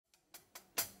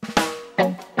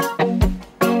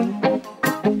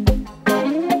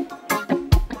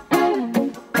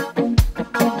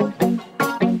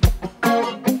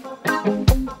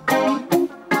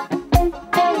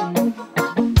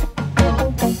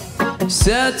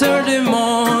Saturday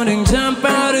morning, jump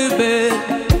out of bed,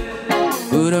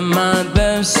 put on my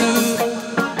best suit,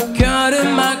 cut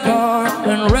in my car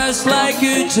and rest like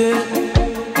a jet,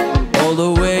 all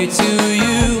the way to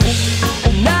you.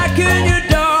 Knock on your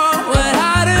door, what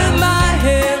out of my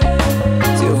head,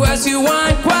 to ask you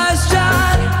one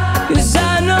question, 'cause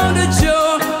I know that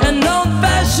you're an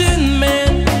old-fashioned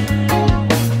man.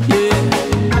 Yeah,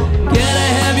 can I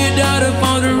have your daughter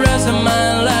for the rest of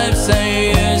my life?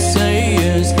 Say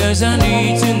yes, 'cause I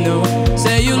need to know.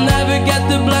 Say you'll never get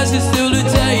the blessings till the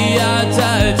day I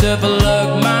die. Tough luck,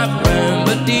 my friend,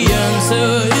 but the answer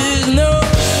is no.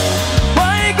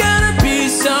 Why you gotta be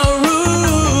so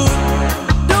rude?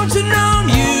 Don't you know I'm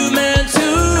human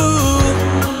too?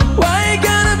 Why you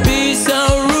gotta be so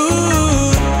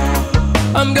rude?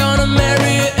 I'm gonna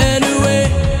marry you anyway,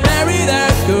 marry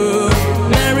that girl,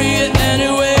 marry you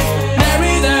anyway,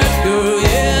 marry that girl,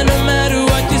 yeah, no matter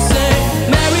what you say,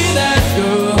 marry that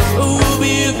girl, we'll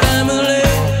be a family.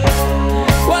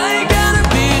 Why you gotta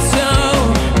be so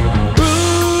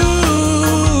rude?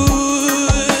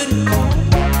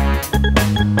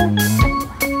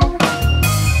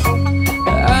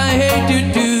 I hate to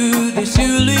do this,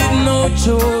 you leave no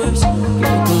choice,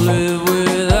 got to live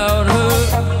without her.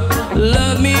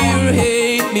 Love me or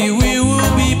hate me, we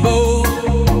will be both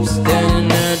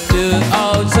standing at the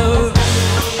altar.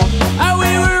 And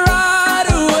we will ride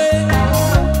away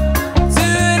to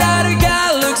that guy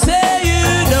looks at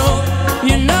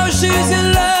you know she's in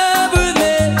love with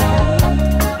me.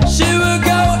 She will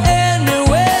go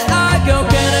anywhere I go.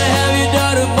 Can I have your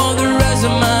daughter for the rest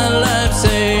of my life?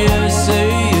 Say yes,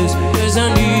 'cause I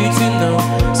need to know.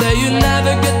 Say you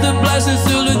never get the blessings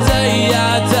till the day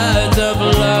I die. Tough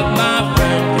luck, my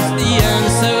friend, 'cause the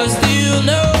answer is still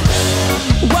no.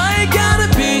 Why you gotta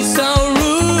be so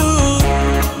rude?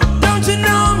 Don't you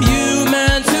know I'm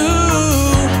human too?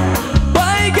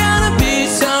 Why you gotta be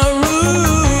so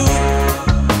rude?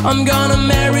 I'm gonna